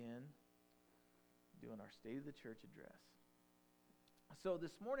doing our State of the Church address. So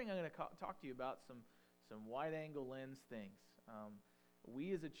this morning I'm going to talk to you about some wide-angle lens things.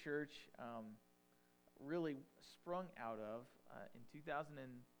 We as a church really sprung out of in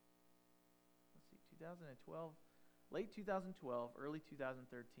 2012, late 2012, early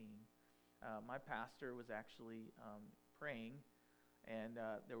 2013. My pastor was actually praying, and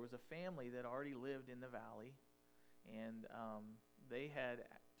there was a family that already lived in the valley, and they had,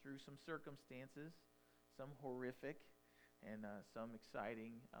 through some circumstances, some horrific and some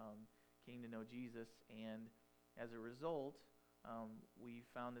exciting, came to know Jesus, and as a result, we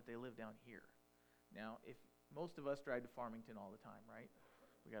found that they live down here. Now, if most of us drive to Farmington all the time, right?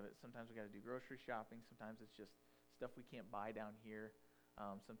 Sometimes we got to do grocery shopping. Sometimes it's just stuff we can't buy down here.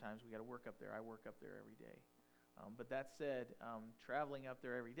 Sometimes we got to work up there. I work up there every day. But that said, traveling up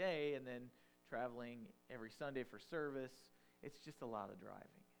there every day and then traveling every Sunday for service, it's just a lot of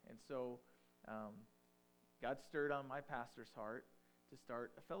driving. And so God stirred on my pastor's heart to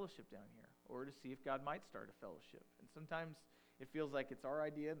start a fellowship down here, or to see if God might start a fellowship. And sometimes it feels like it's our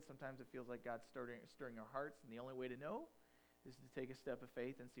idea, and sometimes it feels like God's stirring our hearts, and the only way to know is to take a step of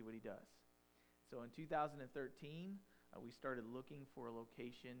faith and see what he does. So in 2013, we started looking for a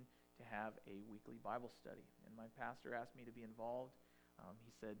location to have a weekly Bible study, and my pastor asked me to be involved. He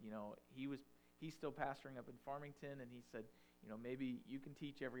said, he's still pastoring up in Farmington, and he said, maybe you can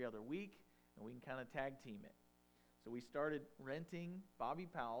teach every other week, and we can kind of tag team it. So we started renting Bobby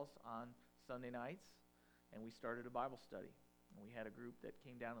Powell's on Sunday nights, and we started a Bible study. And we had a group that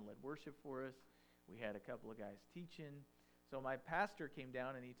came down and led worship for us. We had a couple of guys teaching. So my pastor came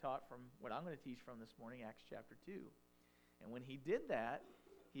down and he taught from what I'm going to teach from this morning, Acts chapter 2. And when he did that,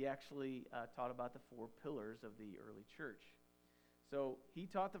 he actually taught about the 4 pillars of the early church. So he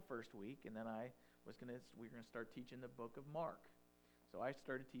taught the first week, and then we were going to start teaching the book of Mark. So I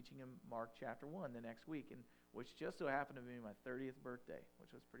started teaching him Mark chapter 1 the next week, and which just so happened to be my 30th birthday,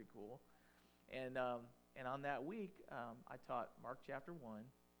 which was pretty cool. And on that week, I taught Mark chapter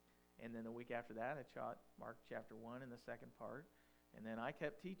 1, and then the week after that, I taught Mark chapter 1 in the second part, and then I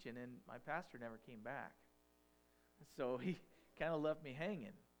kept teaching, and my pastor never came back. So he kind of left me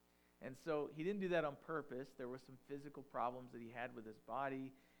hanging. And so he didn't do that on purpose. There were some physical problems that he had with his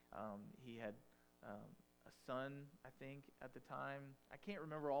body. He had a son, I think, at the time. I can't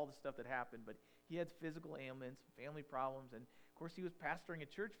remember all the stuff that happened, but he had physical ailments, family problems, and of course he was pastoring a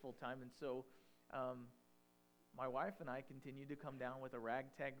church full time. And so my wife and I continued to come down with a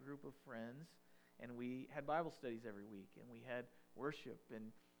ragtag group of friends, and we had Bible studies every week, and we had worship,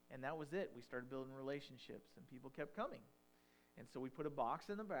 and that was it. We started building relationships, and people kept coming. And so we put a box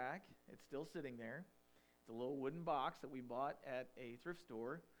in the back. It's still sitting there. It's a little wooden box that we bought at a thrift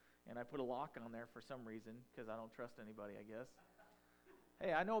store, and I put a lock on there for some reason, because I don't trust anybody, I guess.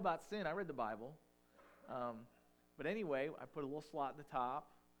 Hey, I know about sin. I read the Bible. But anyway, I put a little slot at the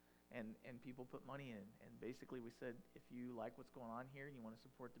top, and people put money in. And basically we said, if you like what's going on here and you want to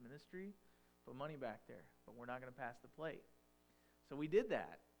support the ministry, put money back there. But we're not going to pass the plate. So we did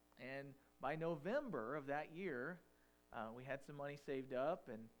that. And by November of that year, we had some money saved up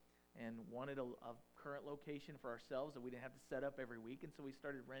and wanted a current location for ourselves that we didn't have to set up every week. And so we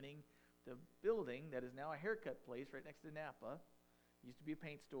started renting the building that is now a haircut place right next to Napa. It used to be a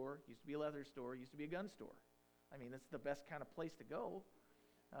paint store, used to be a leather store, used to be a gun store. I mean, it's the best kind of place to go.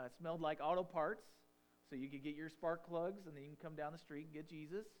 It smelled like auto parts, so you could get your spark plugs, and then you can come down the street and get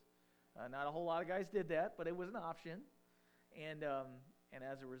Jesus. Not a whole lot of guys did that, but it was an option. And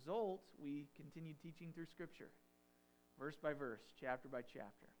as a result, we continued teaching through Scripture, verse by verse, chapter by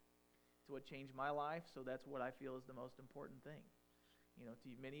chapter. It's what changed my life, so that's what I feel is the most important thing. To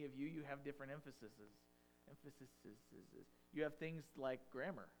many of you, you have different emphases. You have things like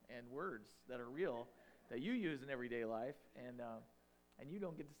grammar and words that are real that you use in everyday life, and you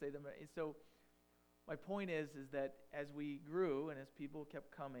don't get to say them. So my point is that as we grew and as people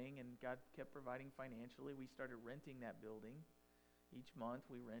kept coming and God kept providing financially, we started renting that building. Each month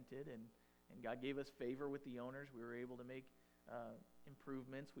we rented, and God gave us favor with the owners. We were able to make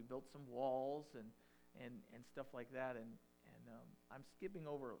improvements. We built some walls and stuff like that. And I'm skipping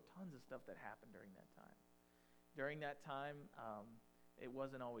over tons of stuff that happened during that time. During that time, it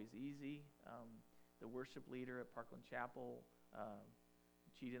wasn't always easy. The worship leader at Parkland Chapel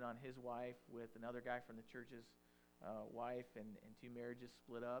cheated on his wife with another guy from the church's wife, and 2 marriages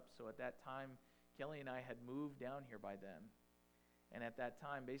split up. So at that time, Kelly and I had moved down here by then. And at that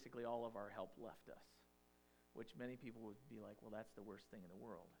time, basically all of our help left us, which many people would be like, well, that's the worst thing in the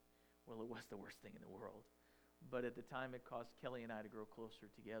world. Well, it was the worst thing in the world. But at the time, it caused Kelly and I to grow closer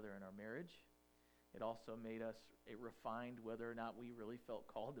together in our marriage. It also it refined whether or not we really felt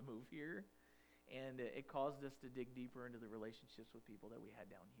called to move here. And it caused us to dig deeper into the relationships with people that we had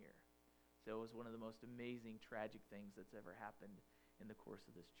down here. So it was one of the most amazing, tragic things that's ever happened in the course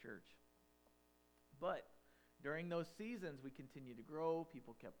of this church. But during those seasons, we continued to grow.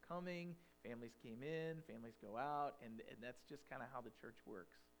 People kept coming. Families came in. Families go out. And that's just kind of how the church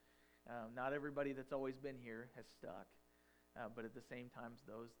works. Not everybody that's always been here has stuck. But at the same time,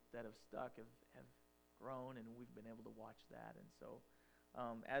 those that have stuck have grown, and we've been able to watch that. And so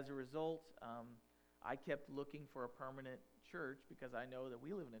as a result, I kept looking for a permanent church because I know that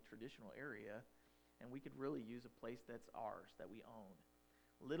we live in a traditional area, and we could really use a place that's ours, that we own.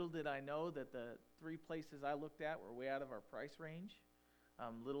 Little did I know that the 3 places I looked at were way out of our price range.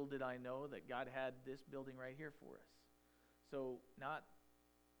 Little did I know that God had this building right here for us. So not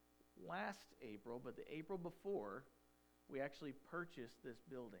last April, but the April before, we actually purchased this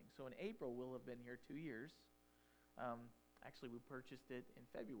building. So in April, we'll have been here 2 years. Actually, we purchased it in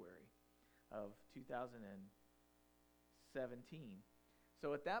February of 2017.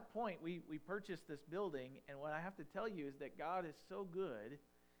 So at that point, we purchased this building, and what I have to tell you is that God is so good,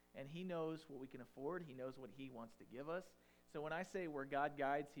 and He knows what we can afford. He knows what He wants to give us. So when I say where God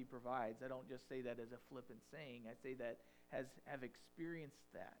guides, He provides, I don't just say that as a flippant saying. I say that have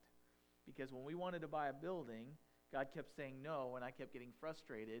experienced that. Because when we wanted to buy a building, God kept saying no, and I kept getting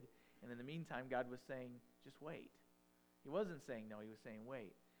frustrated. And in the meantime, God was saying, just wait. He wasn't saying no, He was saying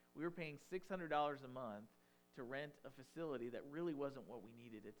wait. We were paying $600 a month to rent a facility that really wasn't what we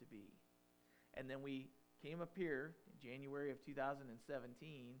needed it to be. And then we came up here in January of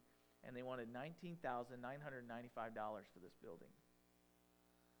 2017, and they wanted $19,995 for this building.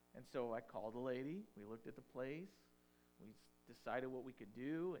 And so I called the lady. We looked at the place. We decided what we could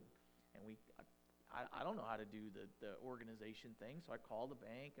do, and I don't know how to do the organization thing, so I called the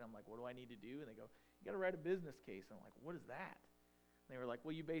bank, and I'm like, what do I need to do? And they go, you got to write a business case. And I'm like, what is that? And they were like,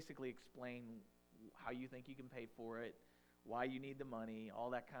 well, you basically explain how you think you can pay for it, why you need the money, all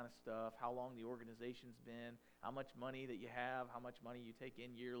that kind of stuff, how long the organization's been, how much money that you have, how much money you take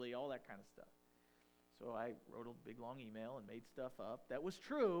in yearly, all that kind of stuff. So I wrote a big, long email and made stuff up. That was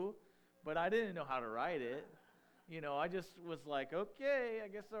true, but I didn't know how to write it. I just was like, okay, I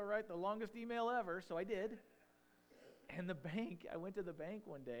guess I'll write the longest email ever, so I did. And I went to the bank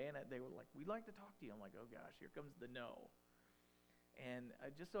one day, and they were like, we'd like to talk to you. I'm like, oh gosh, here comes the no. And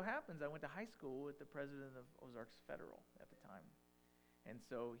it just so happens I went to high school with the president of Ozarks Federal at the time. And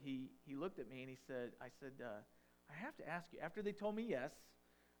so he looked at me and I said, I have to ask you, after they told me yes,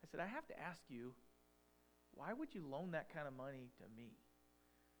 I said, I have to ask you, why would you loan that kind of money to me?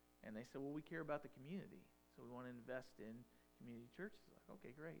 And they said, well, we care about the community, so we want to invest in community churches. Like,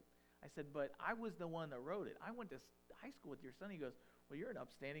 okay, great. I said, but I was the one that wrote it. I went to high school with your son. He goes, well, you're an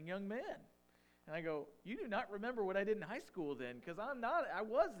upstanding young man. And I go, you do not remember what I did in high school then, because I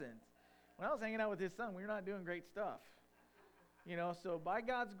wasn't. When I was hanging out with his son, we were not doing great stuff. So by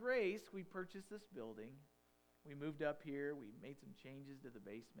God's grace, we purchased this building. We moved up here. We made some changes to the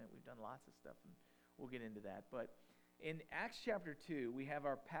basement. We've done lots of stuff, and we'll get into that. But in Acts chapter 2, we have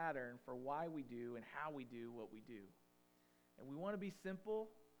our pattern for why we do and how we do what we do. And we want to be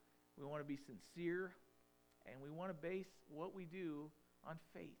simple. We want to be sincere. And we want to base what we do on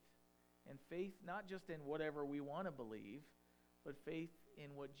faith. And faith not just in whatever we want to believe, but faith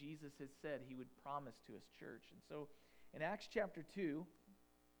in what Jesus had said He would promise to His church. And so in Acts chapter 2,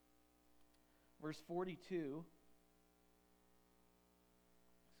 verse 42,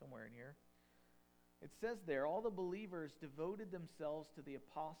 somewhere in here, it says there, all the believers devoted themselves to the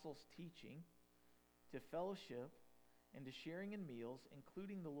apostles' teaching, to fellowship, and to sharing in meals,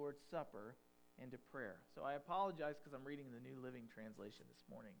 including the Lord's Supper, and to prayer. So I apologize because I'm reading the New Living Translation this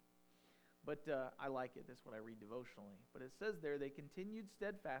morning. But I like it. That's what I read devotionally. But it says there, they continued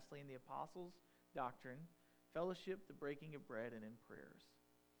steadfastly in the apostles' doctrine, fellowship, the breaking of bread, and in prayers.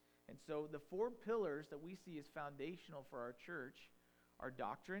 And so the 4 pillars that we see as foundational for our church are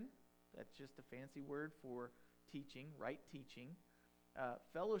doctrine. That's just a fancy word for teaching, right teaching.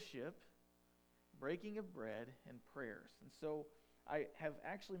 Fellowship, breaking of bread, and prayers. And so I have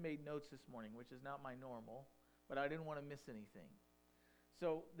actually made notes this morning, which is not my normal, but I didn't want to miss anything.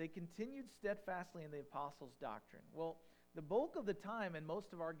 So they continued steadfastly in the apostles' doctrine. Well, the bulk of the time in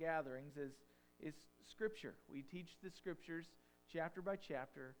most of our gatherings is Scripture. We teach the Scriptures chapter by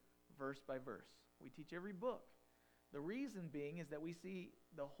chapter, verse by verse. We teach every book. The reason being is that we see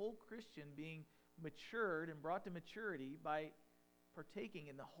the whole Christian being matured and brought to maturity by partaking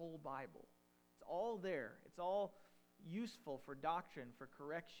in the whole Bible. It's all there. It's all useful for doctrine, for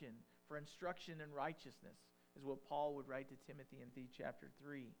correction, for instruction in righteousness, is what Paul would write to Timothy in chapter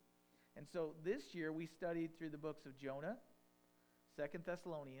 3. And so this year we studied through the books of Jonah, 2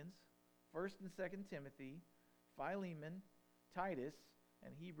 Thessalonians, 1st and 2nd Timothy, Philemon, Titus,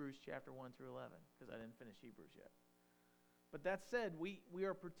 and Hebrews chapter 1 through 11, because I didn't finish Hebrews yet. But that said, we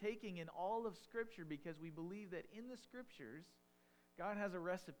are partaking in all of Scripture because we believe that in the Scriptures, God has a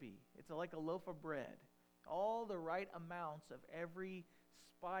recipe. It's like a loaf of bread. All the right amounts of every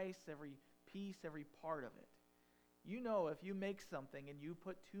spice, every piece, every part of it. You know, if you make something and you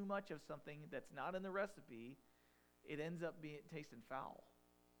put too much of something that's not in the recipe, it ends up tasting foul.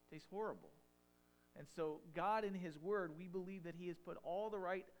 It tastes horrible. And so God in His Word, we believe that He has put all the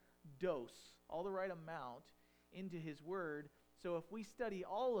right dose, all the right amount into His Word. So if we study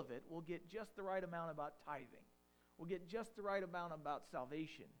all of it, we'll get just the right amount about tithing. We'll get just the right amount about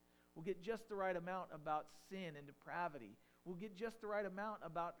salvation. We'll get just the right amount about sin and depravity. We'll get just the right amount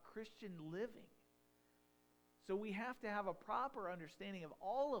about Christian living. So we have to have a proper understanding of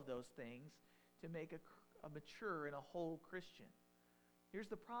all of those things to make a mature and a whole Christian. Here's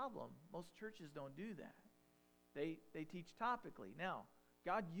the problem. Most churches don't do that. They teach topically. Now,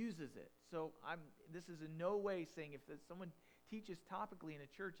 God uses it. So this is in no way saying if someone teaches topically in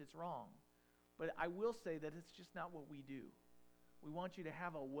a church, it's wrong. But I will say that it's just not what we do. We want you to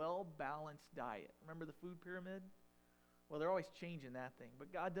have a well-balanced diet. Remember the food pyramid? Well, they're always changing that thing.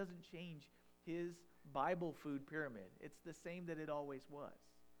 But God doesn't change His Bible food pyramid. It's the same that it always was.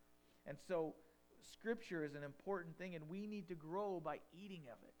 And so Scripture is an important thing, and we need to grow by eating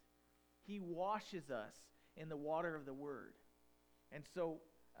of it. He washes us in the water of the Word. And so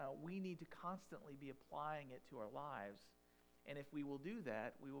we need to constantly be applying it to our lives. And if we will do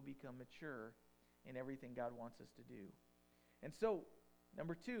that, we will become mature in everything God wants us to do. And so,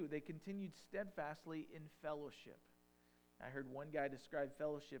 number 2, they continued steadfastly in fellowship. I heard one guy describe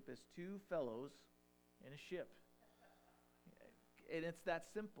fellowship as two fellows in a ship. And it's that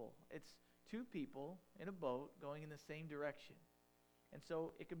simple. It's two people in a boat going in the same direction. And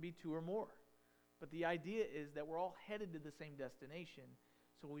so it could be two or more. But the idea is that we're all headed to the same destination,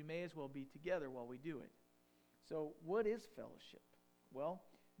 so we may as well be together while we do it. So what is fellowship? Well,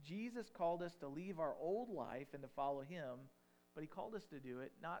 Jesus called us to leave our old life and to follow Him, but He called us to do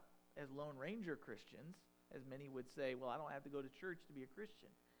it not as Lone Ranger Christians, as many would say, well, I don't have to go to church to be a Christian.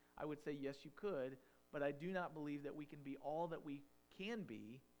 I would say, yes, you could, but I do not believe that we can be all that we can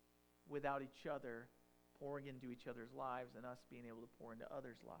be without each other pouring into each other's lives and us being able to pour into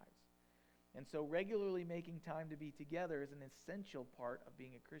others' lives. And so regularly making time to be together is an essential part of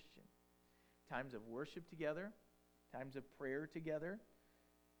being a Christian. Times of worship together, times of prayer together,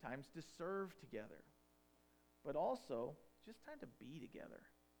 times to serve together, but also just time to be together.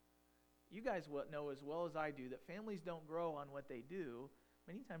 You guys know as well as I do that families don't grow on what they do.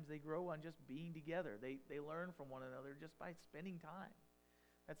 Many times they grow on just being together. They learn from one another just by spending time.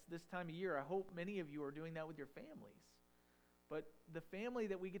 That's this time of year. I hope many of you are doing that with your families. But the family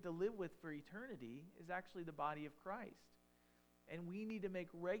that we get to live with for eternity is actually the body of Christ. And we need to make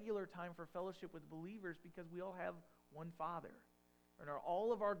regular time for fellowship with believers because we all have one Father. And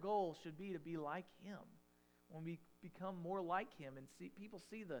all of our goals should be to be like Him. When we become more like Him and people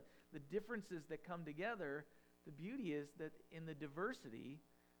see the differences that come together, the beauty is that in the diversity,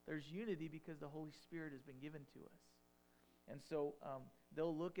 there's unity because the Holy Spirit has been given to us. And so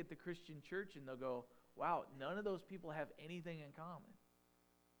they'll look at the Christian church and they'll go, wow, none of those people have anything in common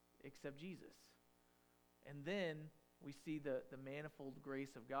except Jesus. And then we see the manifold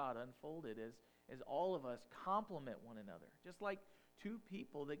grace of God unfolded as all of us complement one another. Just like two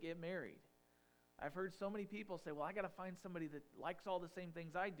people that get married. I've heard so many people say, well, I got to find somebody that likes all the same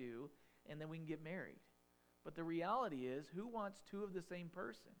things I do, and then we can get married. But the reality is, who wants two of the same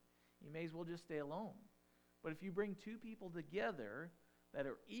person? You may as well just stay alone. But if you bring two people together that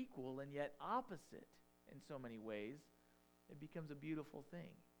are equal and yet opposite in so many ways, it becomes a beautiful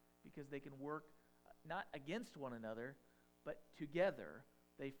thing because they can work not against one another, but together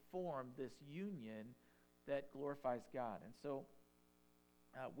they form this union that glorifies God. And so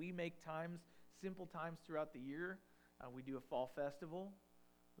we make simple times throughout the year. We do a fall festival.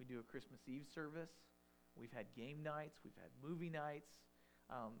 We do a Christmas Eve service. We've had game nights. We've had movie nights.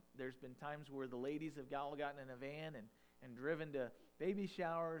 There's been times where the ladies have all gotten in a van and driven to baby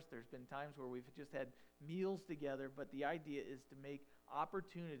showers. There's been times where we've just had meals together. But the idea is to make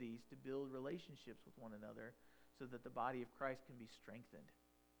opportunities to build relationships with one another so that the body of Christ can be strengthened.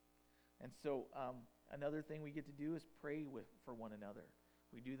 And so another thing we get to do is pray for one another.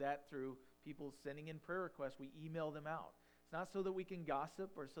 We do that through people sending in prayer requests. We email them out. It's not so that we can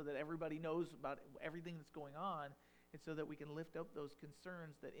gossip or so that everybody knows about everything that's going on. It's so that we can lift up those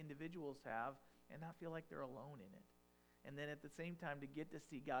concerns that individuals have and not feel like they're alone in it. And then at the same time to get to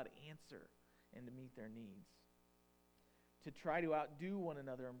see God answer and to meet their needs. to try to outdo one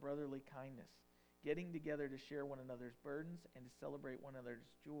another in brotherly kindness, getting together to share one another's burdens and to celebrate one another's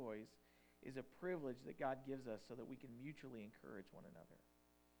joys is a privilege that God gives us so that we can mutually encourage one another.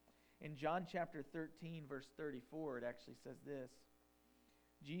 In John chapter 13, verse 34, it actually says this.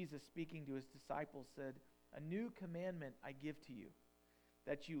 Jesus, speaking to his disciples, said, "A new commandment I give to you,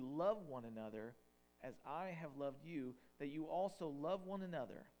 that you love one another as I have loved you, that you also love one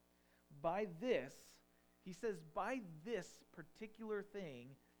another. By this," he says, "by this particular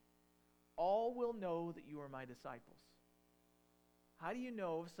thing, all will know that you are my disciples." How do you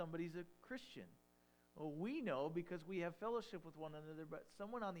know if somebody's a Christian? Well, we know because we have fellowship with one another, but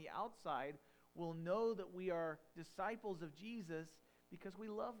someone on the outside will know that we are disciples of Jesus because we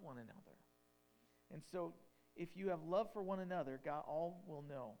love one another. And so, if you have love for one another, God all will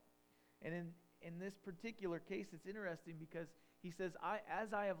know. And in this particular case, it's interesting because he says,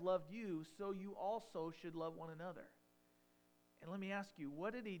 as I have loved you, so you also should love one another. And let me ask you,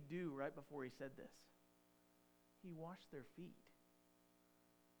 what did he do right before he said this? He washed their feet.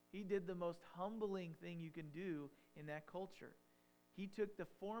 He did the most humbling thing you can do in that culture. He took the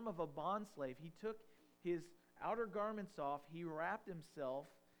form of a bondslave. He took his outer garments off. He wrapped himself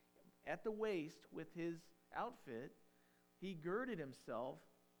at the waist with his outfit. He girded himself,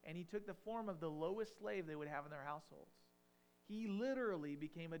 and he took the form of the lowest slave they would have in their households. He literally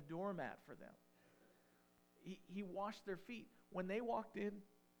became a doormat for them. He washed their feet. When they walked in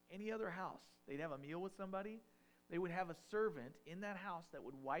any other house, they'd have a meal with somebody, they would have a servant in that house that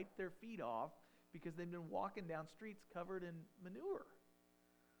would wipe their feet off because they'd been walking down streets covered in manure.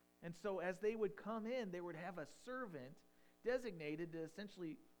 And so as they would come in, they would have a servant designated to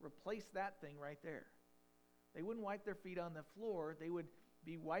essentially replace that thing right there. They wouldn't wipe their feet on the floor. They would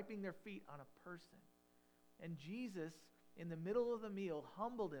be wiping their feet on a person. And Jesus, in the middle of the meal,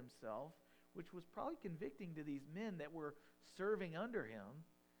 humbled himself, which was probably convicting to these men that were serving under him.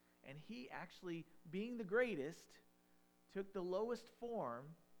 And he actually, being the greatest, took the lowest form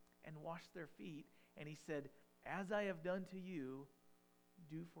and washed their feet. And he said, "As I have done to you,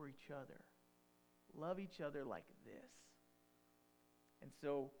 do for each other." Love each other like this. And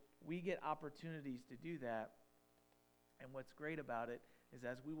so we get opportunities to do that. And what's great about it is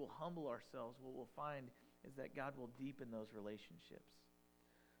as we will humble ourselves, what we'll find is that God will deepen those relationships.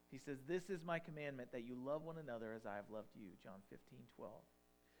 He says, "This is my commandment, that you love one another as I have loved you." John 15:12.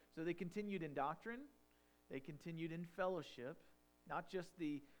 So they continued in doctrine. They continued in fellowship. Not just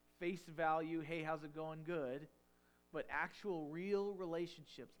the face value, hey, how's it going, good, but actual real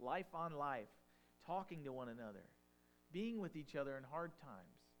relationships, life on life, talking to one another, being with each other in hard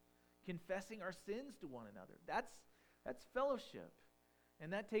times, confessing our sins to one another. That's fellowship.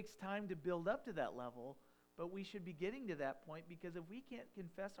 And that takes time to build up to that level, but we should be getting to that point, because if we can't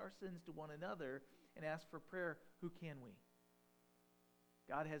confess our sins to one another and ask for prayer, who can we?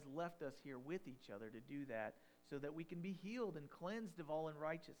 God has left us here with each other to do that so that we can be healed and cleansed of all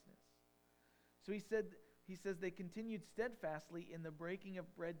unrighteousness. So he says they continued steadfastly in the breaking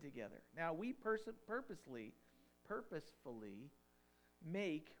of bread together. Now we purposefully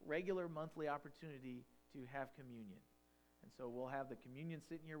make regular monthly opportunity to have communion. And so we'll have the communion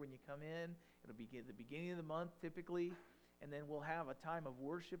sitting here when you come in. It'll be at the beginning of the month typically. And then we'll have a time of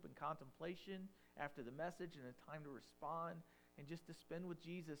worship and contemplation after the message, and a time to respond and just to spend with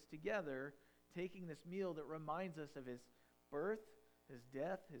Jesus together, taking this meal that reminds us of his birth, his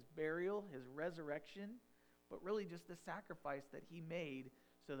death, his burial, his resurrection, but really just the sacrifice that he made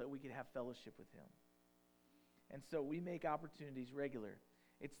so that we could have fellowship with him. And so we make opportunities regular.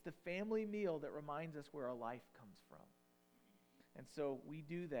 It's the family meal that reminds us where our life comes from. And so we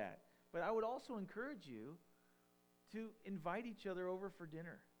do that. But I would also encourage you to invite each other over for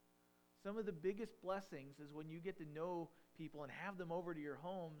dinner. Some of the biggest blessings is when you get to know people and have them over to your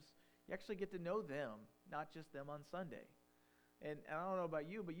homes. You actually get to know them, not just them on Sunday. And I don't know about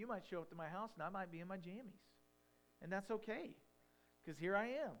you, but you might show up to my house and I might be in my jammies. And that's okay, because here I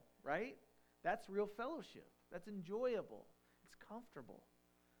am, right? That's real fellowship. That's enjoyable. It's comfortable.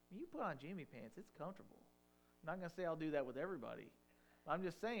 I mean, you put on jamie pants, it's comfortable. I'm not going to say I'll do that with everybody. I'm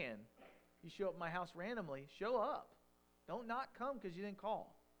just saying, you show up at my house randomly, show up. Don't not come because you didn't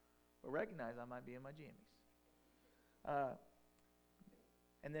call. But recognize I might be in my jammies.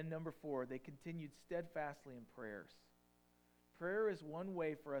 And then number 4, they continued steadfastly in prayers. Prayer is one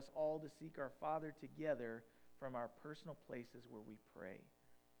way for us all to seek our Father together from our personal places where we pray,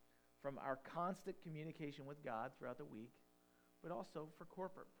 from our constant communication with God throughout the week, but also for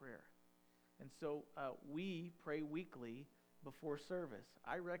corporate prayer. And so we pray weekly before service.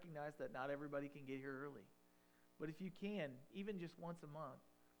 I recognize that not everybody can get here early, but if you can, even just once a month,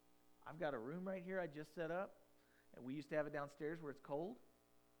 I've got a room right here I just set up. And we used to have it downstairs where it's cold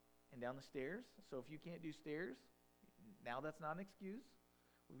and down the stairs. So if you can't do stairs, now that's not an excuse.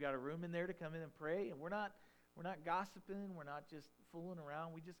 We've got a room in there to come in and pray, and we're not gossiping, we're not just fooling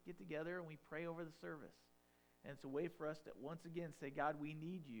around. We just get together and we pray over the service. And it's a way for us to once again say, God, we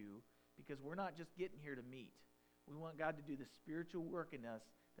need you, because we're not just getting here to meet. We want God to do the spiritual work in us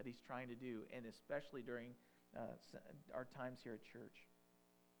that he's trying to do, and especially during our times here at church.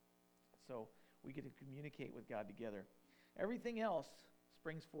 So we get to communicate with God together. Everything else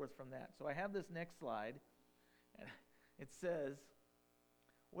springs forth from that. So I have this next slide, and it says,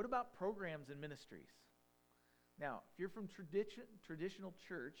 what about programs and ministries? Now, if you're from traditional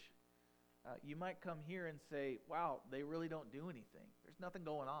church, you might come here and say, wow, they really don't do anything. There's nothing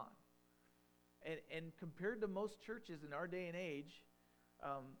going on. And compared to most churches in our day and age,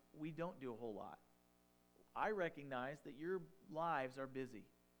 we don't do a whole lot. I recognize that your lives are busy,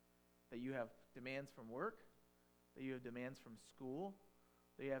 that you have demands from work, that you have demands from school,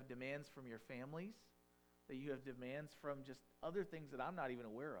 that you have demands from your families, that you have demands from just other things that I'm not even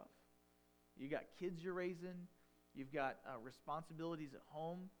aware of. You got kids you're raising, you've got responsibilities at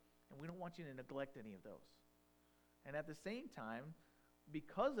home, and we don't want you to neglect any of those. And at the same time,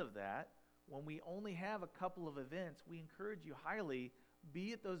 because of that, when we only have a couple of events, we encourage you highly,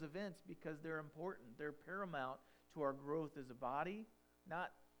 be at those events because they're important. They're paramount to our growth as a body,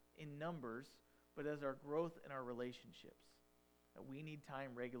 not in numbers, but as our growth in our relationships. We need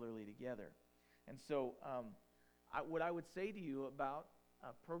time regularly together. And so what I would say to you about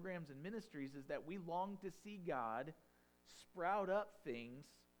programs and ministries is that we long to see God sprout up things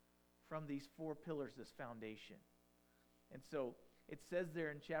from these four pillars, this foundation. And so it says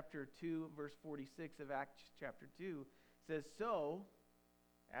there in chapter 2, verse 46 of Acts chapter 2, says, so,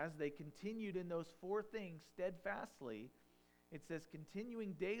 as they continued in those four things steadfastly, it says,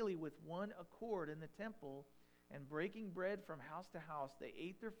 continuing daily with one accord in the temple and breaking bread from house to house, they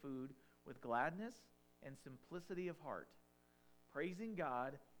ate their food with gladness and simplicity of heart, praising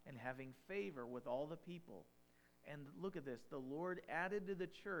God and having favor with all the people. And look at this, the Lord added to the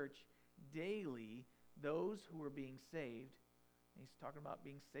church daily those who were being saved. He's talking about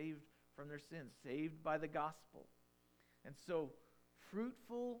being saved from their sins, saved by the gospel. And so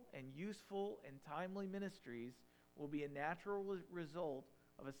fruitful and useful and timely ministries will be a natural result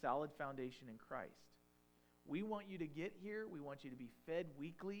of a solid foundation in Christ. We want you to get here. We want you to be fed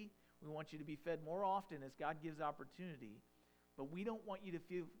weekly. We want you to be fed more often as God gives opportunity. But we don't want you to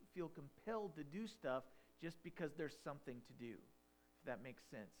feel compelled to do stuff just because there's something to do, if that makes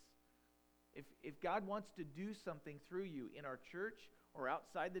sense. If God wants to do something through you in our church or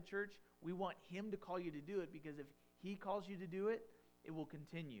outside the church, we want him to call you to do it, because if he calls you to do it, it will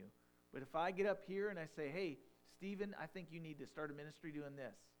continue. But if I get up here and I say, hey, Stephen, I think you need to start a ministry doing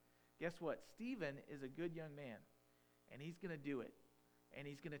this. Guess what? Stephen is a good young man, and he's going to do it, and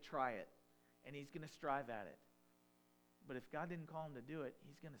he's going to try it, and he's going to strive at it. But if God didn't call him to do it,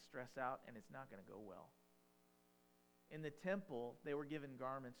 he's going to stress out, and it's not going to go well. In the temple, they were given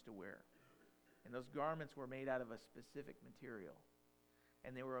garments to wear, and those garments were made out of a specific material,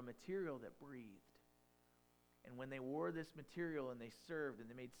 and they were a material that breathed. And when they wore this material and they served and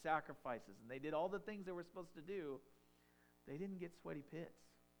they made sacrifices and they did all the things they were supposed to do, they didn't get sweaty pits.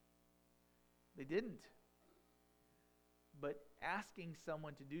 They didn't. But asking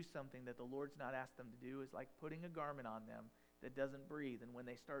someone to do something that the Lord's not asked them to do is like putting a garment on them that doesn't breathe. And when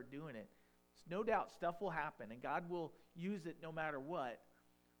they start doing it, no doubt stuff will happen and God will use it no matter what,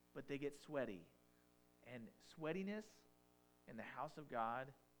 but they get sweaty. And sweatiness in the house of God,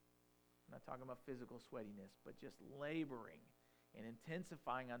 I'm not talking about physical sweatiness, but just laboring and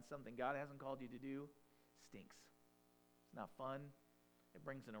intensifying on something God hasn't called you to do, stinks. It's not fun. It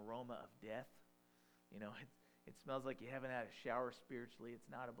brings an aroma of death. You know, it smells like you haven't had a shower spiritually.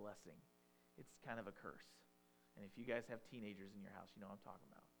 It's not a blessing. It's kind of a curse. And if you guys have teenagers in your house, you know what I'm talking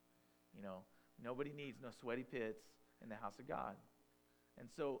about. You know, nobody needs no sweaty pits in the house of God. And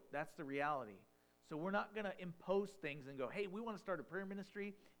so that's the reality. So we're not going to impose things and go, hey, we want to start a prayer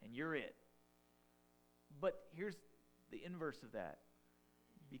ministry, and you're it. But here's the inverse of that.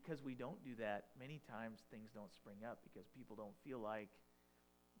 Because we don't do that, many times things don't spring up because people don't feel like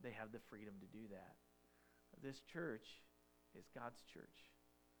they have the freedom to do that. This church is God's church.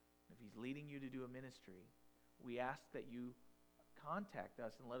 If he's leading you to do a ministry, we ask that you contact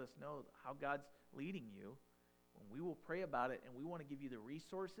us and let us know how God's leading you. And we will pray about it, and we want to give you the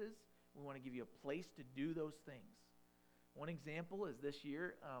resources. We want to give you a place to do those things. One example is this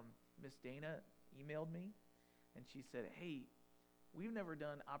year, Miss Dana emailed me, and she said, hey, we've never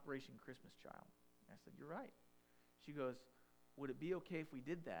done Operation Christmas Child. I said, you're right. She goes, would it be okay if we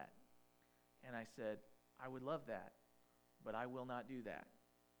did that? And I said, I would love that, but I will not do that.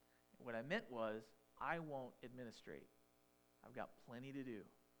 What I meant was, I won't administrate. I've got plenty to do.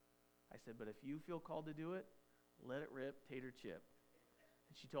 I said, but if you feel called to do it, let it rip, tater chip.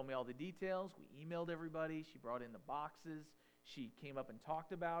 And she told me all the details. We emailed everybody. She brought in the boxes. She came up and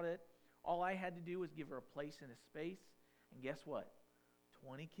talked about it. All I had to do was give her a place and a space. And guess what?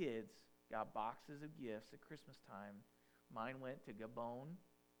 20 kids got boxes of gifts at Christmas time. Mine went to Gabon,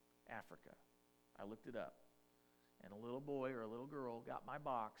 Africa. I looked it up. And a little boy or a little girl got my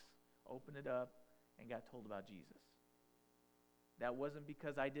box, opened it up, and got told about Jesus. That wasn't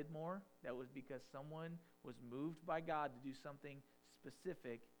because I did more. That was because someone was moved by God to do something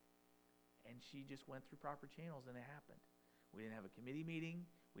specific, and she just went through proper channels, and it happened. We didn't have a committee meeting.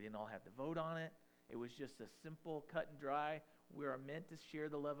 We didn't all have to vote on it. It was just a simple cut and dry. We are meant to share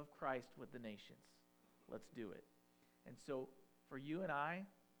the love of Christ with the nations. Let's do it. And so for you and I,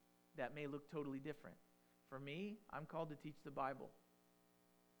 that may look totally different. For me, I'm called to teach the Bible.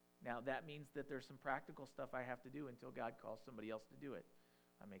 Now, that means that there's some practical stuff I have to do until God calls somebody else to do it.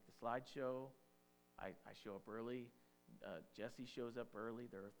 I make the slideshow. I show up early. Jesse shows up early.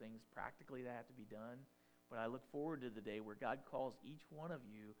 There are things practically that have to be done. But I look forward to the day where God calls each one of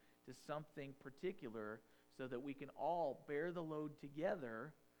you to something particular so that we can all bear the load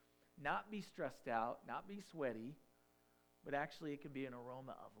together, not be stressed out, not be sweaty, but actually it can be an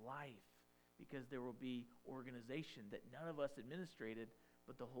aroma of life because there will be organization that none of us administrated,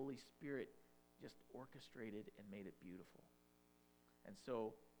 but the Holy Spirit just orchestrated and made it beautiful. And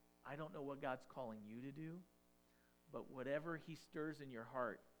so I don't know what God's calling you to do, but whatever he stirs in your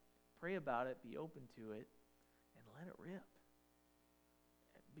heart, pray about it, be open to it, and let it rip.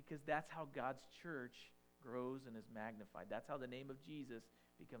 Because that's how God's church grows and is magnified. That's how the name of Jesus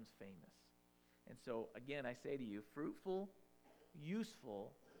becomes famous. And so, again, I say to you, fruitful,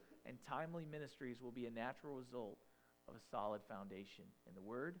 useful, and timely ministries will be a natural result of a solid foundation in the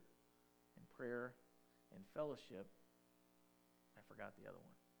Word, in prayer, in fellowship. I forgot the other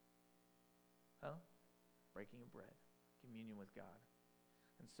one. Breaking of bread, communion with God.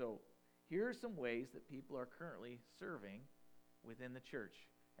 And so, here are some ways that people are currently serving within the church.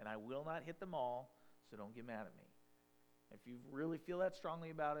 And I will not hit them all, so don't get mad at me. If you really feel that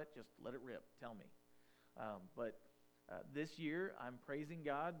strongly about it, just let it rip. Tell me. But this year, I'm praising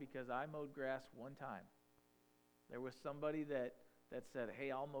God because I mowed grass one time. There was somebody that said,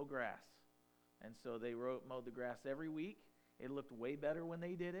 hey, I'll mow grass. And so they mowed the grass every week. It looked way better when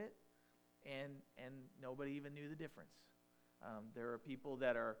they did it. And nobody even knew the difference. There are people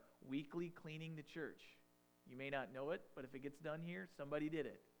that are weekly cleaning the church. You may not know it, but if it gets done here, somebody did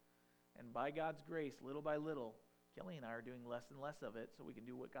it. And by God's grace, little by little, Kelly and I are doing less and less of it so we can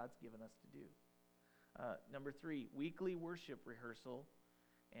do what God's given us to do. Number 3, weekly worship rehearsal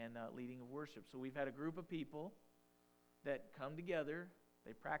and leading of worship. So we've had a group of people that come together.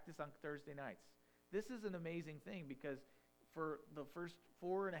 They practice on Thursday nights. This is an amazing thing because for the first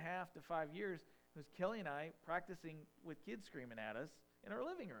 4.5 to 5 years, it was Kelly and I practicing with kids screaming at us in our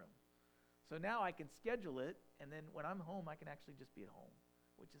living room. So now I can schedule it, and then when I'm home, I can actually just be at home,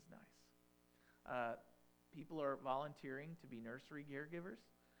 which is nice. People are volunteering to be nursery caregivers.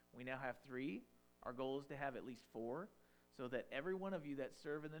 We now have 3. Our goal is to have at least 4, so that every one of you that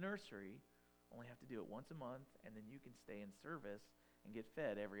serve in the nursery only have to do it once a month, and then you can stay in service and get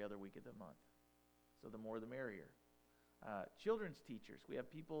fed every other week of the month. So the more the merrier. Children's teachers. We have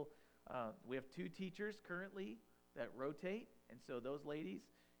people, we have 2 teachers currently that rotate, and so those ladies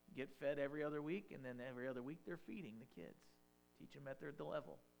get fed every other week, and then every other week they're feeding the kids. Teach them at their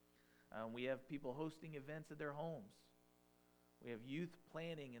level. We have people hosting events at their homes. We have youth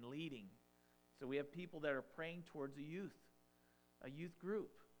planning and leading. So we have people that are praying towards a youth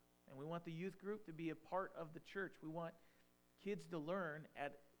group. And we want the youth group to be a part of the church. We want kids to learn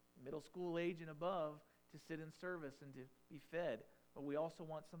at middle school age and above to sit in service and to be fed. But we also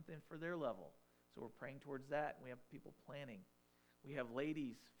want something for their level. So we're praying towards that, and we have people planning. We have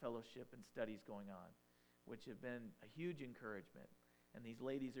ladies' fellowship and studies going on, which have been a huge encouragement. And these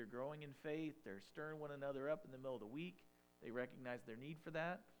ladies are growing in faith. They're stirring one another up in the middle of the week. They recognize their need for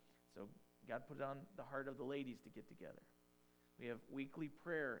that. So God put it on the heart of the ladies to get together. We have weekly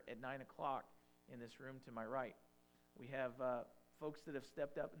prayer at 9 o'clock in this room to my right. We have folks that have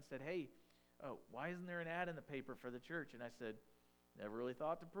stepped up and said, hey, why isn't there an ad in the paper for the church? And I said, never really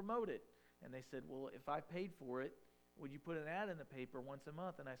thought to promote it. And they said, well, if I paid for it, would you put an ad in the paper once a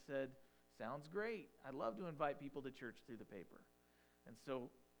month? And I said, sounds great. I'd love to invite people to church through the paper. And so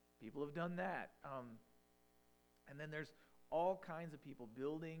people have done that. And then there's all kinds of people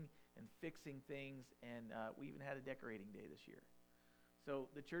building and fixing things. And we even had a decorating day this year. So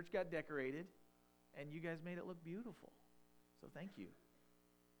the church got decorated. and you guys made it look beautiful. So thank you.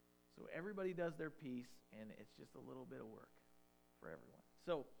 So everybody does their piece, and it's just a little bit of work for everyone.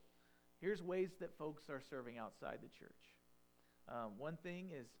 So here's ways that folks are serving outside the church. One thing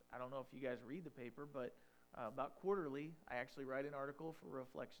is, I don't know if you guys read the paper, but about quarterly, I actually write an article for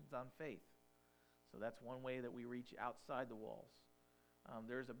Reflections on Faith. So that's one way that we reach outside the walls.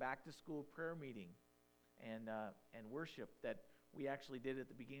 There's a back-to-school prayer meeting and worship that we actually did at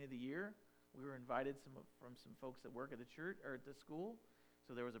the beginning of the year. We were invited from some folks that work at the church or at the school.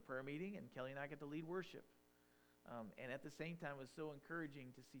 So there was a prayer meeting, and Kelly and I got to lead worship. And at the same time, it was so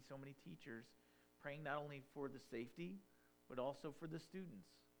encouraging to see so many teachers praying not only for the safety, but also for the students.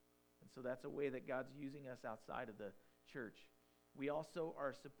 And so that's a way that God's using us outside of the church. We also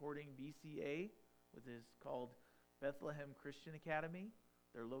are supporting BCA, which is called Bethlehem Christian Academy.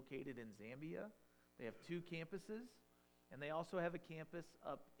 They're located in Zambia. They have 2 campuses, and they also have a campus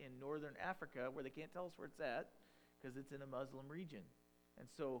up in northern Africa where they can't tell us where it's at because it's in a Muslim region. And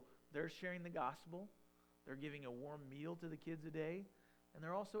so they're sharing the gospel. They're giving a warm meal to the kids a day, and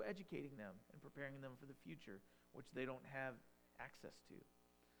they're also educating them and preparing them for the future, which they don't have access to.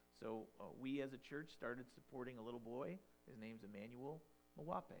 So we as a church started supporting a little boy. His name's Emmanuel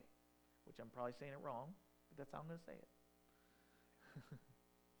Mwape, which I'm probably saying it wrong, but that's how I'm going to say it.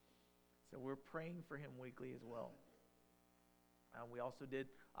 So we're praying for him weekly as well. We also did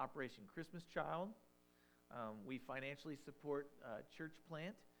Operation Christmas Child. We financially support a church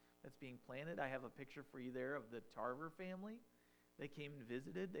plant that's being planted. I have a picture for you there of the Tarver family. They came and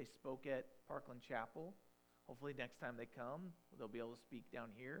visited. They spoke at Parkland Chapel. Hopefully next time they come, they'll be able to speak down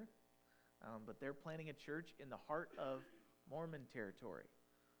here. But they're planting a church in the heart of Mormon territory.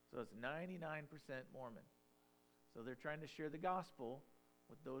 So it's 99% Mormon. So they're trying to share the gospel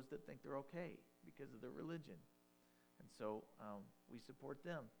with those that think they're okay because of their religion. And so we support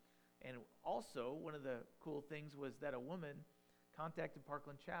them. And also, one of the cool things was that a woman contacted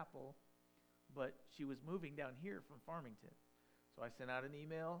Parkland Chapel, but she was moving down here from Farmington. So I sent out an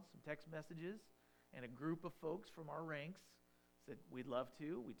email, some text messages, and a group of folks from our ranks said, we'd love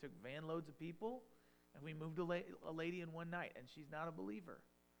to. We took van loads of people, and we moved a lady in one night, and she's not a believer.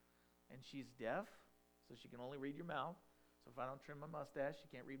 And she's deaf, so she can only read your mouth. So if I don't trim my mustache, she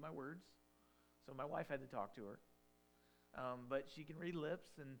can't read my words. So my wife had to talk to her. But she can read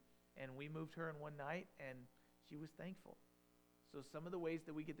lips, and we moved her in one night, and she was thankful. So some of the ways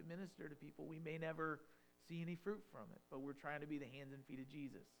that we get to minister to people, we may never see any fruit from it, but we're trying to be the hands and feet of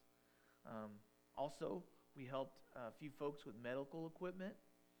Jesus. Also, we helped a few folks with medical equipment,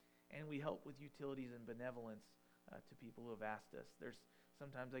 and we help with utilities and benevolence to people who have asked us.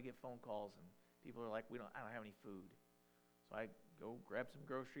 Sometimes I get phone calls, and people are like, I don't have any food. So I go grab some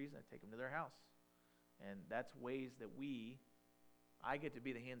groceries, and I take them to their house. And that's ways that I get to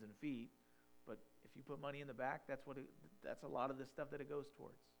be the hands and feet, but if you put money in the back, that's a lot of the stuff that it goes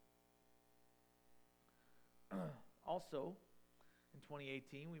towards. Also, in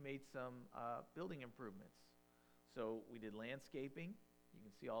 2018, we made some building improvements. So we did landscaping. You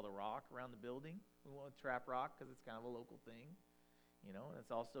can see all the rock around the building. We went with trap rock because it's kind of a local thing. And it's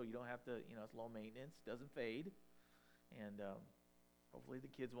also, you don't have to, it's low maintenance, doesn't fade. And hopefully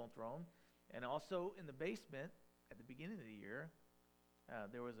the kids won't throw them. And also in the basement, at the beginning of the year,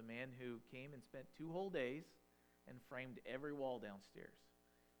 there was a man who came and spent 2 whole days and framed every wall downstairs.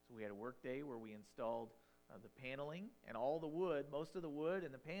 So we had a work day where we installed the paneling and all the wood. Most of the wood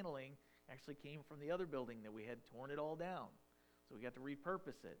and the paneling actually came from the other building that we had torn it all down. So we got to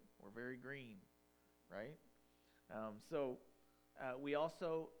repurpose it. We're very green, right? We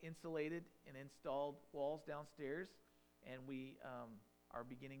also insulated and installed walls downstairs, and we are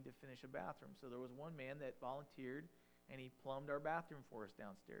beginning to finish a bathroom. So there was one man that volunteered, and he plumbed our bathroom for us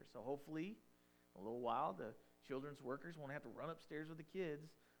downstairs. So hopefully, in a little while, the children's workers won't have to run upstairs with the kids.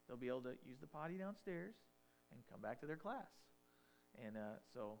 They'll be able to use the potty downstairs and come back to their class. And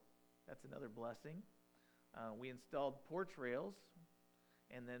so that's another blessing. We installed porch rails,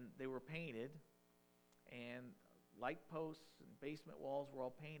 and then they were painted, and light posts and basement walls were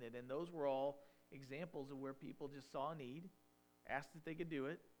all painted, and those were all examples of where people just saw a need, asked if they could do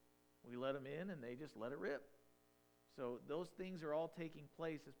it. We let them in, and they just let it rip. So those things are all taking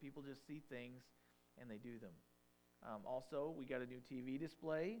place as people just see things, and they do them. Also, we got a new TV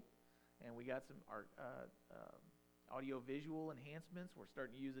display, and we got some audio-visual enhancements. We're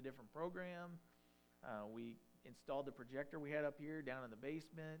starting to use a different program. We installed the projector we had up here down in the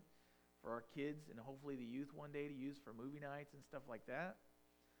basement for our kids and hopefully the youth one day to use for movie nights and stuff like that.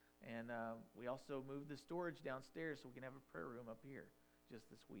 And we also moved the storage downstairs so we can have a prayer room up here just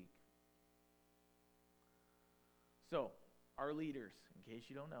this week. So, our leaders, in case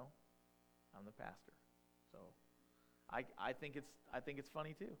you don't know, I'm the pastor. So I think it's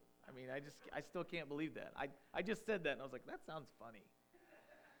funny too. I mean, I still can't believe that. I just said that and I was like, that sounds funny.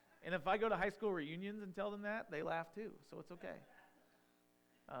 And if I go to high school reunions and tell them that, they laugh too. So it's okay.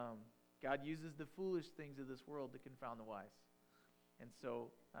 God uses the foolish things of this world to confound the wise. And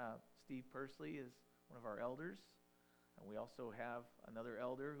so Steve Pursley is one of our elders. And we also have another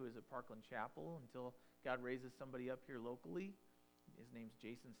elder who is at Parkland Chapel until God raises somebody up here locally. His name's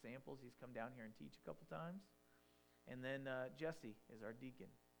Jason Samples. He's come down here and teach a couple times. And then Jesse is our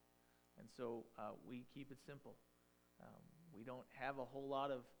deacon. And so we keep it simple. We don't have a whole lot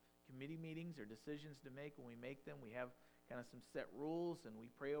of committee meetings or decisions to make. When we make them, we have kind of some set rules and we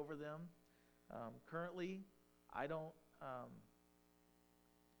pray over them. Currently, I don't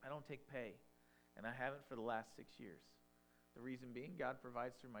take pay, and I haven't for the last 6 years. The reason being, God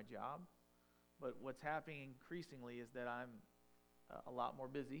provides through my job. But what's happening increasingly is that I'm a lot more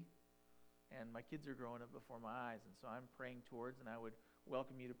busy, and my kids are growing up before my eyes. And so I'm praying towards, and I would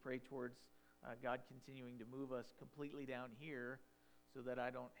welcome you to pray towards God continuing to move us completely down here so that I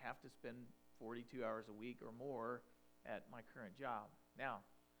don't have to spend 42 hours a week or more at my current job. Now,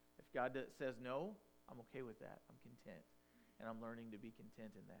 if God says no, I'm okay with that. I'm content, and I'm learning to be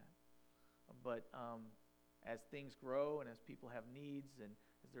content in that. But as things grow and as people have needs and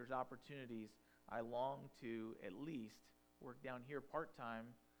as there's opportunities, I long to at least work down here part-time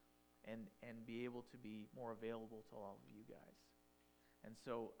and be able to be more available to all of you guys. And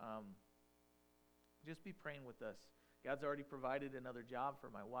so just be praying with us. God's already provided another job for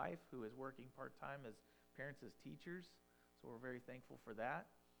my wife, who is working part-time as parents as teachers. So we're very thankful for that.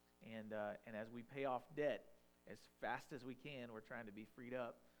 And as we pay off debt as fast as we can, we're trying to be freed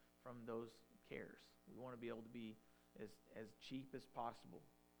up from those cares. We want to be able to be as cheap as possible.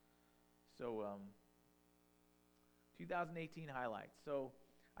 So 2018 highlights. So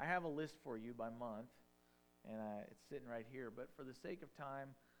I have a list for you by month, and it's sitting right here. But for the sake of time,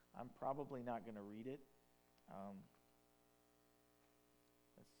 I'm probably not going to read it.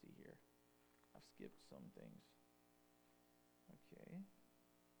 Let's see here. I've skipped some things. Okay.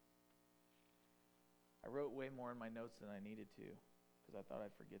 I wrote way more in my notes than I needed to because I thought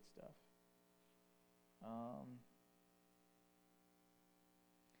I'd forget stuff.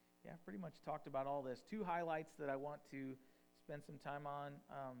 Yeah, I've pretty much talked about all this. 2 highlights that I want to spend some time on.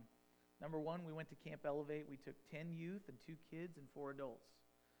 Number 1, we went to Camp Elevate. We took 10 youth and 2 kids and 4 adults.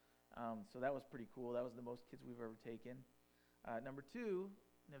 So that was pretty cool. That was the most kids we've ever taken. Number 2,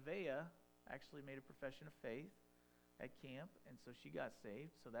 Nevaeh actually made a profession of faith at camp, and so she got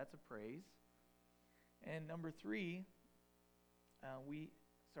saved. So that's a praise. And number 3, I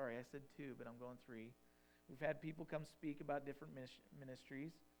said 2, but I'm going 3. We've had people come speak about different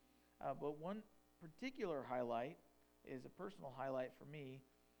ministries. But one particular highlight is a personal highlight for me.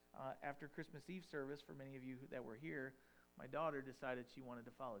 After Christmas Eve service, for many of you that were here, my daughter decided she wanted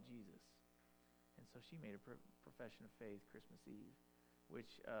to follow Jesus. And so she made a profession of faith Christmas Eve,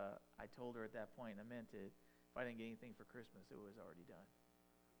 which I told her at that point, and I meant it. If I didn't get anything for Christmas, it was already done.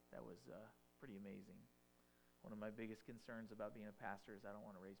 That was pretty amazing. One of my biggest concerns about being a pastor is I don't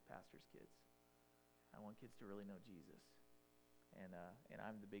want to raise pastors' kids. I want kids to really know Jesus. And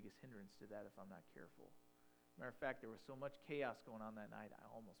I'm the biggest hindrance to that if I'm not careful. Matter of fact, there was so much chaos going on that night, I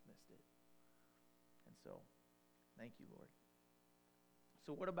almost missed it. And so, thank you, Lord.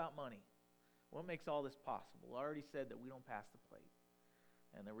 So what about money? What makes all this possible? I already said that we don't pass the plate.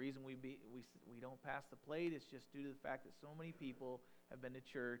 And the reason we don't pass the plate is just due to the fact that so many people have been to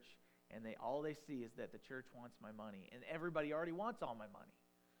church and all they see is that the church wants my money. And everybody already wants all my money.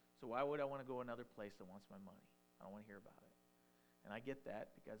 So why would I want to go another place that wants my money? I don't want to hear about it. And I get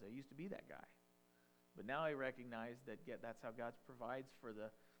that because I used to be that guy. But now I recognize that that's how God provides for the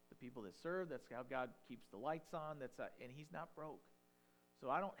people that serve. That's how God keeps the lights on. And He's not broke. So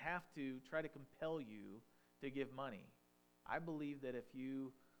I don't have to try to compel you to give money. I believe that if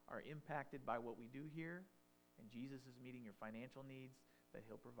you are impacted by what we do here, and Jesus is meeting your financial needs, that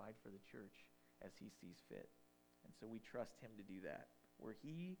He'll provide for the church as He sees fit. And so we trust Him to do that. Where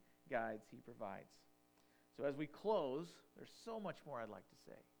He guides, He provides. So as we close, there's so much more I'd like to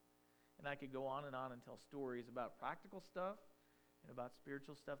say. And I could go on and tell stories about practical stuff and about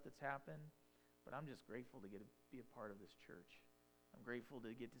spiritual stuff that's happened. But I'm just grateful to get to be a part of this church. I'm grateful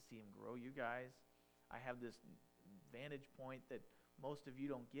to get to see Him grow you guys. I have this vantage point that most of you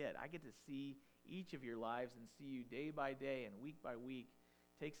don't get. I get to see each of your lives and see you day by day and week by week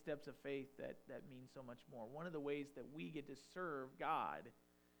take steps of faith that mean so much more. One of the ways that we get to serve God,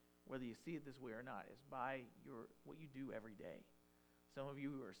 whether you see it this way or not, is by what you do every day. Some of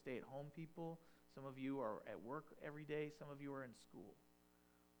you are stay-at-home people. Some of you are at work every day. Some of you are in school.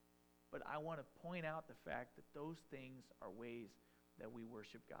 but I want to point out the fact that those things are ways that we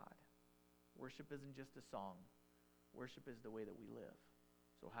worship God. Worship isn't just a song. Worship is the way that we live.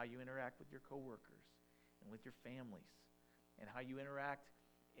 So how you interact with your coworkers and with your families, and how you interact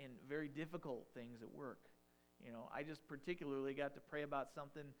in very difficult things at work. You know, I just particularly got to pray about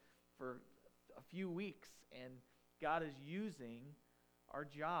something for a few weeks, and God is using our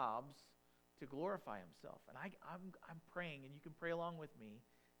jobs to glorify himself. And I'm praying, and you can pray along with me,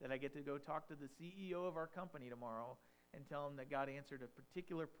 that I get to go talk to the CEO of our company tomorrow and tell him that God answered a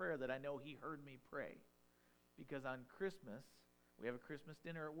particular prayer that I know he heard me pray. Because on Christmas, we have a Christmas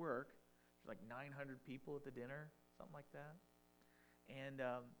dinner at work. There's like 900 people at the dinner, something like that. And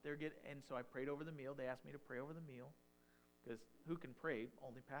so I prayed over the meal. They asked me to pray over the meal, because who can pray?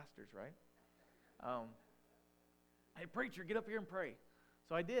 Only pastors, right? Hey, preacher, get up here and pray.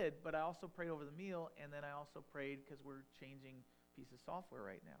 So I did, but I also prayed over the meal, and then I also prayed because we're changing a piece of software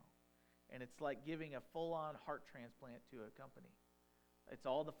right now. And it's like giving a full-on heart transplant to a company. It's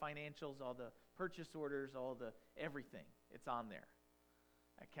all the financials, all the purchase orders, all the everything. It's on there.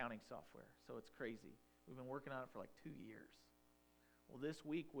 Accounting software. So it's crazy. We've been working on it for like 2 years. Well, this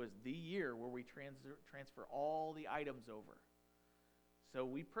week was the year where we transfer all the items over. So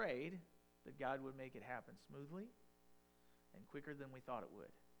we prayed that God would make it happen smoothly and quicker than we thought it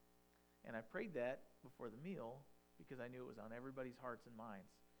would. And I prayed that before the meal because I knew it was on everybody's hearts and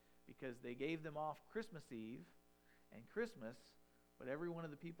minds. Because they gave them off Christmas Eve and Christmas, but every one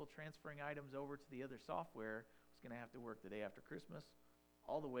of the people transferring items over to the other software was going to have to work the day after Christmas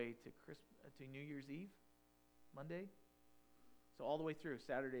all the way to New Year's Eve, Monday. So all the way through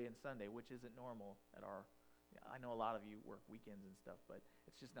Saturday and Sunday, which isn't normal at our, I know a lot of you work weekends and stuff, but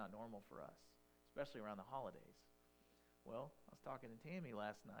it's just not normal for us, especially around the holidays. Well, I was talking to Tammy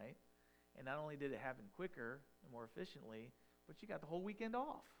last night, and not only did it happen quicker and more efficiently, but she got the whole weekend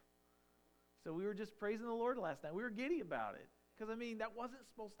off. So we were just praising the Lord last night. We were giddy about it, because, that wasn't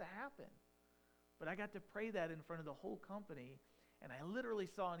supposed to happen. But I got to pray that in front of the whole company, and I literally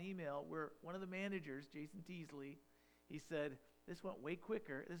saw an email where one of the managers, Jason Teasley, he said, this is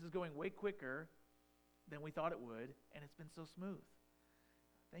going way quicker than we thought it would, and it's been so smooth.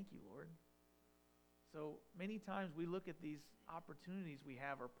 Thank you, Lord. So many times we look at these opportunities we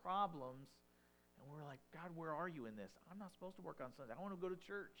have or problems, and we're like, God, where are you in this? I'm not supposed to work on Sunday. I want to go to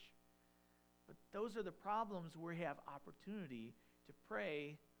church. But those are the problems where we have opportunity to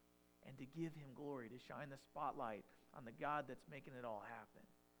pray and to give him glory, to shine the spotlight on the God that's making it all happen.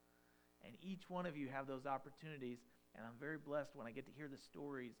 And each one of you have those opportunities, and I'm very blessed when I get to hear the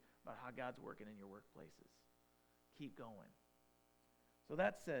stories about how God's working in your workplaces. Keep going. So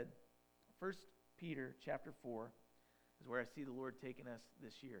that said, 1 Peter chapter 4 is where I see the Lord taking us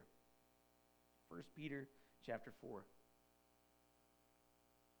this year. 1 Peter chapter 4.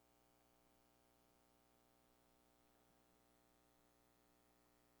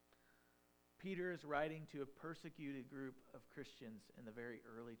 Peter is writing to a persecuted group of Christians in the very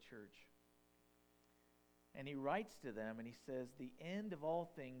early church. And he writes to them and he says, the end of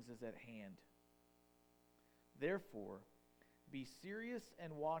all things is at hand. Therefore, be serious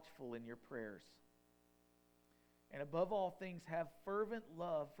and watchful in your prayers. And above all things, have fervent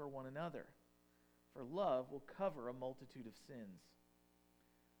love for one another, for love will cover a multitude of sins.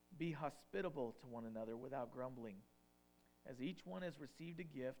 Be hospitable to one another without grumbling. As each one has received a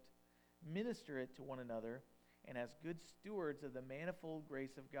gift, minister it to one another, and as good stewards of the manifold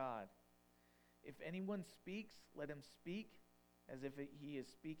grace of God. If anyone speaks, let him speak as if he is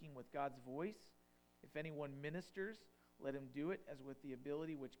speaking with God's voice. If anyone ministers, let him do it as with the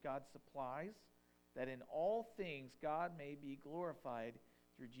ability which God supplies, that in all things God may be glorified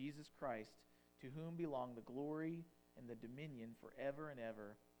through Jesus Christ, to whom belong the glory and the dominion forever and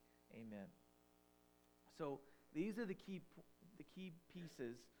ever. Amen. So these are the key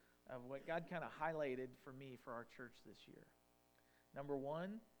pieces of what God kind of highlighted for me for our church this year. Number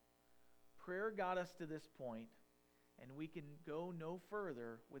one, prayer got us to this point, and we can go no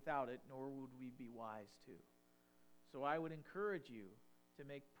further without it, nor would we be wise to. So I would encourage you to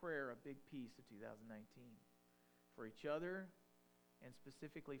make prayer a big piece of 2019 for each other and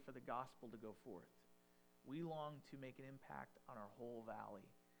specifically for the gospel to go forth. We long to make an impact on our whole valley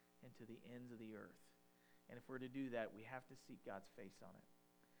and to the ends of the earth. And if we're to do that, we have to seek God's face on it.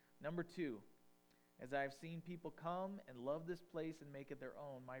 Number two, as I've seen people come and love this place and make it their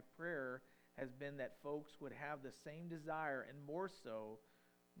own, my prayer has been that folks would have the same desire, and more so,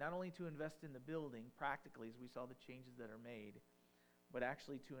 not only to invest in the building practically as we saw the changes that are made, but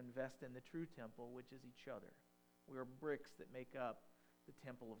actually to invest in the true temple, which is each other. We are bricks that make up the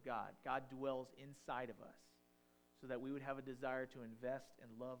temple of God. God dwells inside of us. so that we would have a desire to invest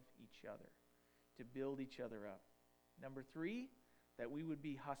and love each other, to build each other up. Number 3, that we would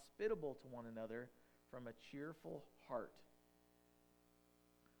be hospitable to one another from a cheerful heart.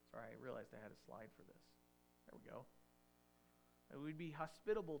 Sorry, I realized I had a slide for this. There we go. That we'd be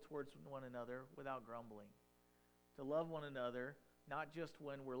hospitable towards one another without grumbling. To love one another, not just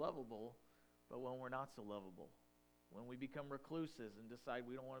when we're lovable, but when we're not so lovable. When we become recluses and decide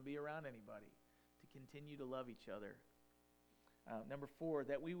we don't want to be around anybody. To continue to love each other. Number 4,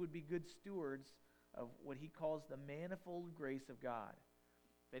 that we would be good stewards of what he calls the manifold grace of God.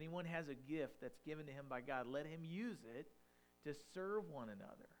 If anyone has a gift that's given to him by God, let him use it to serve one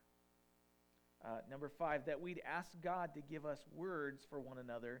another. Number 5, that we'd ask God to give us words for one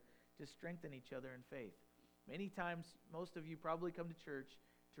another to strengthen each other in faith. Many times, most of you probably come to church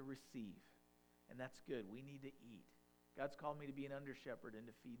to receive, and that's good. We need to eat. God's called me to be an under-shepherd and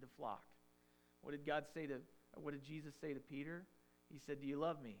to feed the flock. What did Jesus say to Peter? He said, "Do you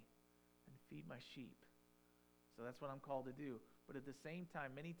love me?" And feed my sheep. So that's what I'm called to do. But at the same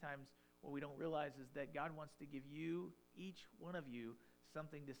time, many times what we don't realize is that God wants to give you, each one of you,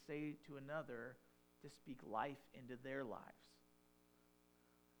 something to say to another to speak life into their lives.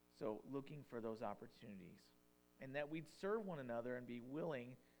 So looking for those opportunities. And that we'd serve one another and be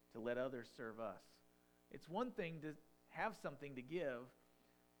willing to let others serve us. It's one thing to have something to give,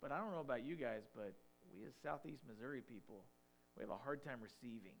 but I don't know about you guys, but we as Southeast Missouri people, we have a hard time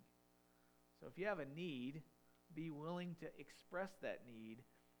receiving. So if you have a need, be willing to express that need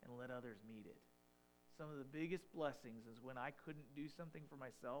and let others meet it. Some of the biggest blessings is when I couldn't do something for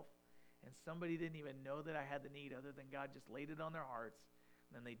myself and somebody didn't even know that I had the need other than God just laid it on their hearts,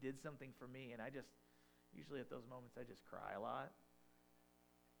 and then they did something for me, and usually at those moments I just cry a lot.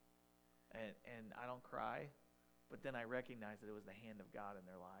 And I don't cry, but then I recognize that it was the hand of God in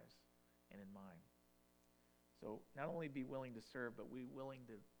their lives and in mine. So not only be willing to serve, but be willing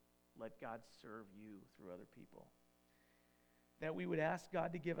to let God serve you through other people. That we would ask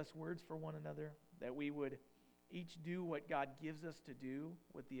God to give us words for one another, that we would each do what God gives us to do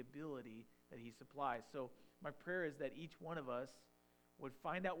with the ability that he supplies. So my prayer is that each one of us would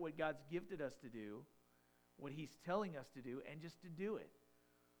find out what God's gifted us to do, what he's telling us to do, and just to do it.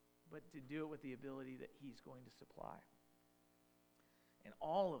 But to do it with the ability that he's going to supply. And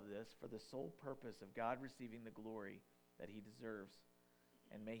all of this for the sole purpose of God receiving the glory that he deserves.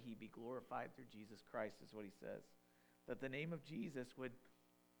 And may he be glorified through Jesus Christ, is what he says. That the name of Jesus would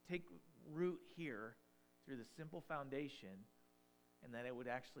take root here through the simple foundation, and that it would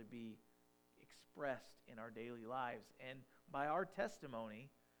actually be expressed in our daily lives. And by our testimony,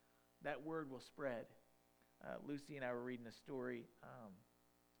 that word will spread. Lucy and I were reading a story, I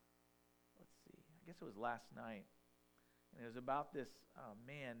guess it was last night, and it was about this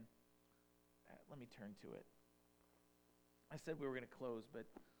man. Let me turn to it. I said we were going to close, but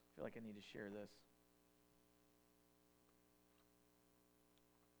I feel like I need to share this.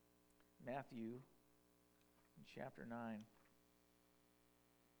 Matthew, in chapter 9.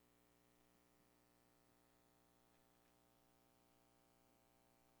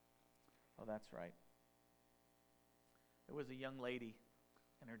 Oh, that's right. There was a young lady,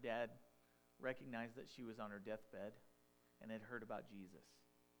 and her dad recognized that she was on her deathbed and had heard about Jesus.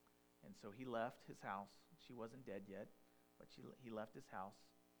 And so he left his house. She wasn't dead yet, but he left his house.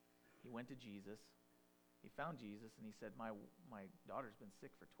 He went to Jesus. He found Jesus, and he said, my daughter's been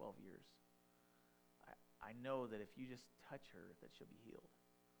sick for 12 years. I know that if you just touch her, that she'll be healed.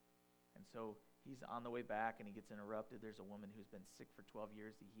 And so he's on the way back, and he gets interrupted. There's a woman who's been sick for 12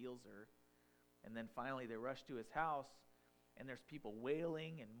 years. He heals her. And then finally they rush to his house, and there's people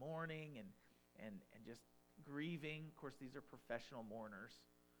wailing and mourning and just grieving. Of course, these are professional mourners.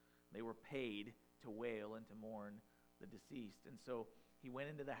 They were paid to wail and to mourn the deceased. And so he went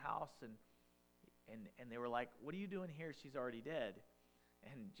into the house, and they were like, "What are you doing here? She's already dead."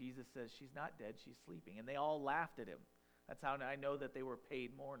 And Jesus says, "She's not dead, she's sleeping." And they all laughed at him. That's how I know that they were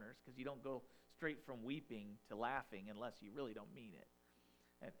paid mourners, because you don't go straight from weeping to laughing unless you really don't mean it.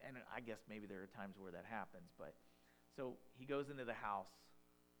 And I guess maybe there are times where that happens. But so he goes into the house,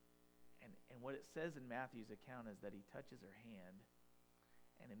 and what it says in Matthew's account is that he touches her hand,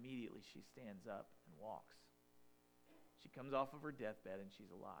 and immediately she stands up and walks. She comes off of her deathbed, and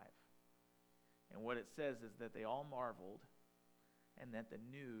she's alive. And what it says is that they all marveled, and that the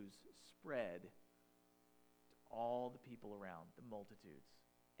news spread to all the people around, the multitudes.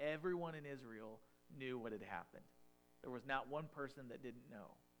 Everyone in Israel knew what had happened. There was not one person that didn't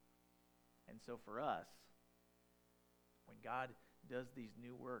know. And so for us, when God does these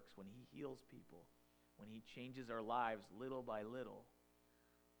new works, when he heals people, when he changes our lives little by little,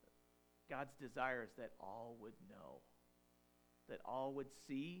 God's desire is that all would know, that all would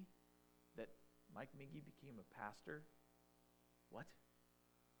see that Mike Miggy became a pastor. What?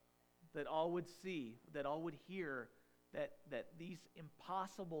 That all would see, that all would hear that these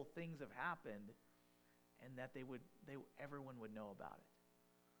impossible things have happened, and that everyone would know about it.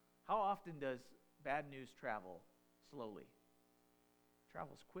 How often does bad news travel slowly? It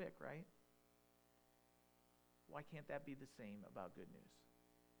travels quick, right? Why can't that be the same about good news?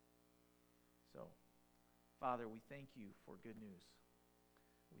 So, Father, we thank you for good news.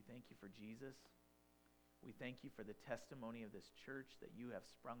 We thank you for Jesus. We thank you for the testimony of this church that you have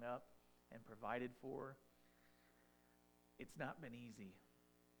sprung up and provided for. It's not been easy,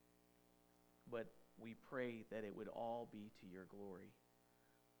 but we pray that it would all be to your glory.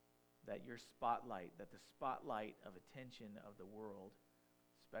 That your spotlight, that the spotlight of attention of the world,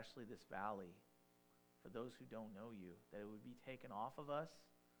 especially this valley, for those who don't know you, that it would be taken off of us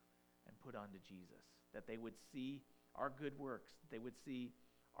and put onto Jesus. That they would see our good works, that they would see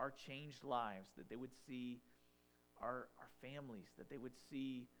our changed lives, that they would see our families, that they would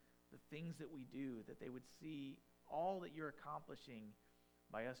see the things that we do, that they would see all that you're accomplishing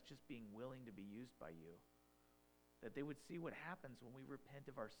by us just being willing to be used by you. That they would see what happens when we repent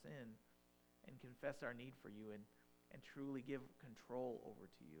of our sin and confess our need for you and truly give control over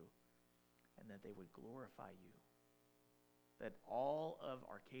to you, and that they would glorify you. That all of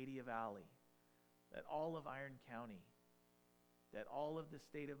Arcadia Valley, that all of Iron County, that all of the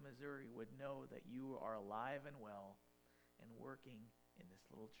state of Missouri would know that you are alive and well and working in this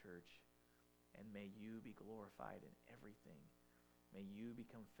little church. And may you be glorified in everything. May you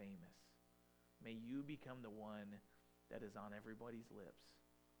become famous. May you become the one that is on everybody's lips.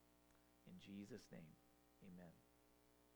 In Jesus' name, amen.